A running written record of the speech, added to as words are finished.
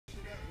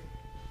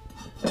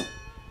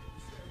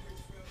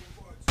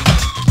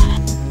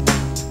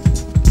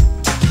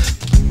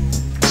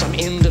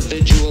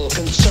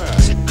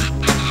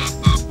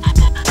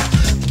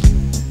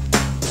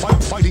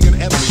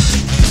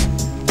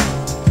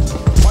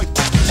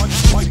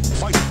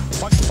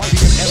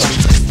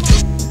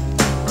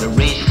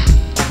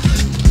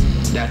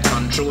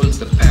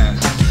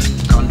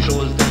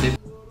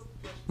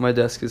My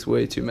desk is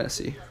way too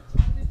messy.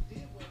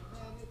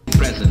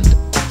 Present,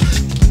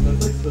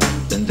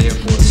 and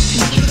therefore the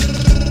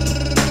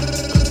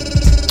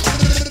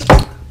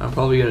future. I'm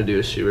probably gonna do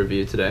a shoe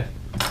review today.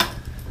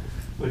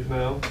 Like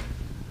now?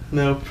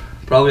 Nope.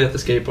 Probably at the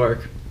skate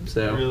park.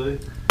 So Really?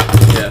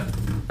 yeah.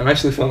 I'm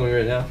actually filming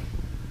right now.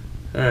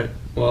 Alright,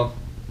 well,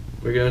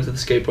 we're going to the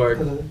skate park.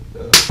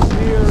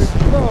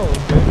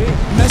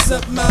 Mess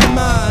up my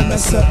mind,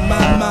 mess up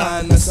my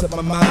mind, mess up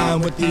my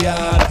mind with the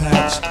eye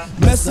patch.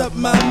 Mess up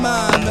my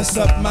mind, mess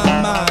up my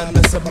mind,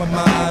 mess up my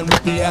mind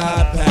with the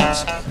eye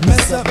patch.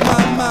 Mess up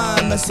my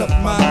mind, mess up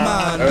my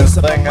mind, mess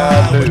up my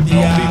mind with the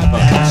eye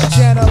patch.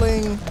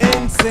 Channeling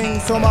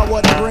instinct from my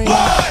what brain.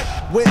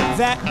 With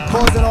that,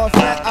 causing off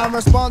fat, I'm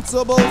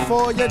responsible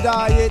for your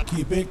diet.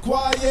 Keep it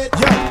quiet.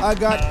 Yeah, I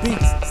got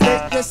beats.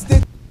 Stay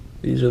distant.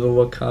 These are the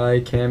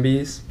Lakai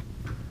Cambys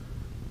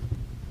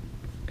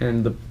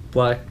and the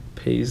Black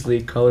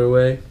Paisley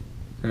colorway,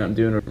 and I'm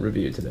doing a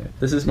review today.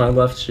 This is my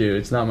left shoe.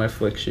 It's not my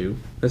flick shoe.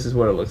 This is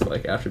what it looks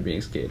like after being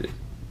skated.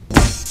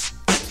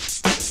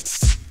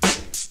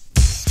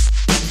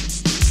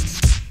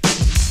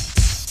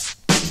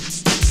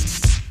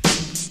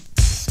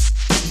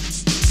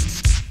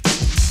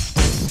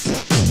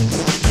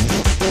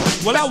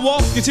 Well, I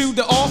walked into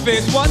the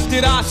office, what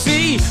did I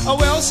see? A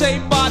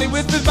well-shaped body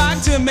with his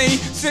back to me,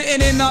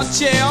 sitting in a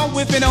chair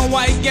with a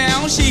white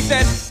gown. She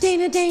said,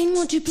 Dana Dane,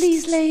 won't you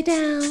please lay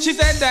down? She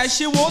said that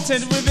she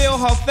wanted to reveal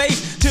her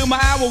face till my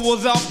hour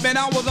was up and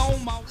I was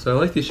on my... So I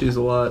like these shoes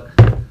a lot,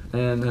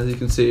 and as you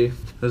can see,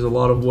 there's a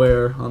lot of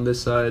wear on this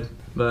side,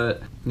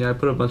 but yeah, I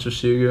put a bunch of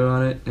shoe glue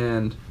on it,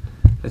 and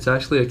it's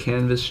actually a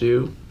canvas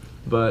shoe,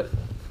 but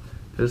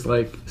there's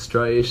like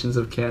striations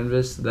of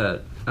canvas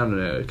that, I don't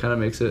know, it kind of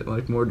makes it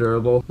like more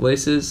durable.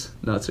 Laces,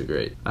 not so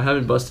great. I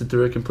haven't busted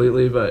through it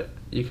completely, but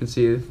you can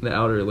see the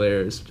outer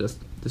layer is just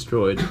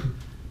destroyed.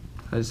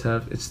 It's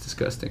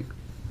disgusting.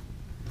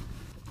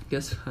 I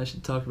guess I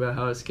should talk about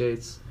how it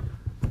skates.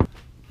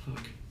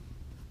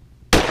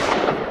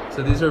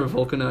 So these are a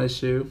vulcanized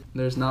shoe.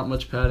 There's not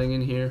much padding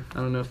in here. I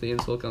don't know if the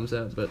insole comes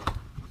out, but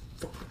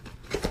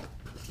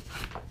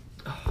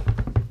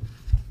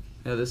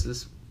yeah, this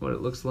is what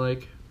it looks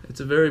like. It's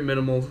a very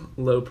minimal,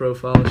 low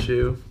profile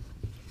shoe,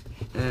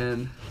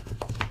 and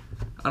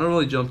I don't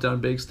really jump down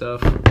big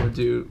stuff or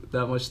do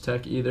that much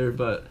tech either,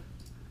 but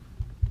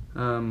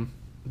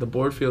the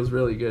board feels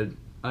really good.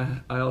 I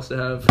also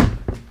have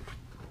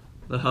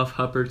the Huff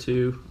Hupper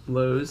 2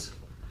 lows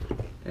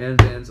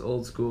and Vans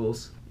Old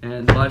Schools,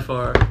 and by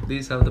far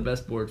these have the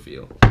best board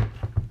feel.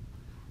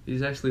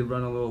 These actually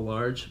run a little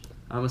large.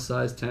 I'm a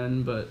size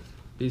 10, but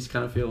these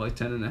kind of feel like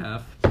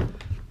 10.5.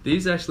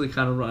 These actually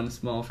kind of run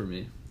small for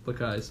me. Look,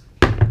 guys,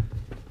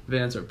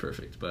 Vans are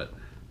perfect, but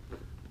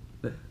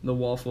the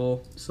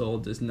waffle sole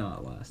does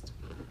not last.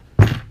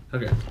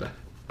 Okay,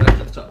 back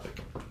to the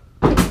topic.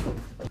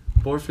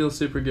 Board feels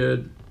super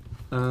good.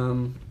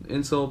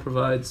 Insole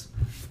provides,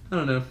 I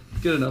don't know,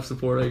 good enough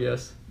support, I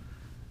guess.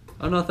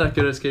 I'm not that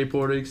good at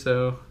skateboarding,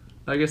 so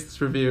I guess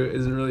this review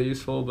isn't really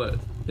useful, but,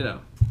 you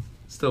know,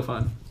 still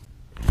fun.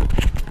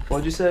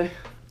 What'd you say?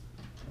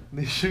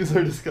 These shoes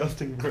are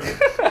disgusting, bro.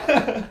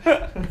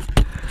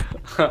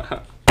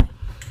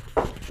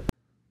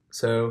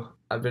 So,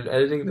 I've been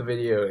editing the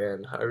video,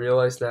 and I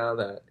realize now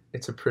that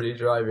it's a pretty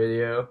dry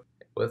video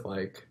with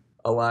like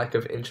a lack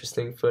of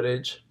interesting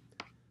footage,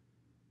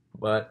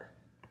 but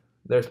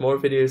there's more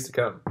videos to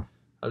come.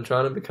 I'm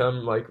trying to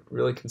become like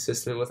really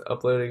consistent with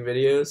uploading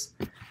videos,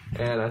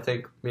 and I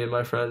think me and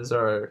my friends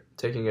are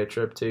taking a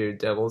trip to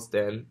Devil's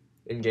Den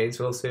in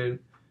Gainesville soon,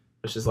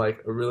 which is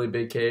like a really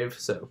big cave,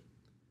 so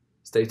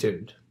stay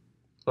tuned.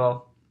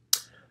 Well,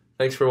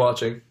 thanks for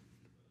watching.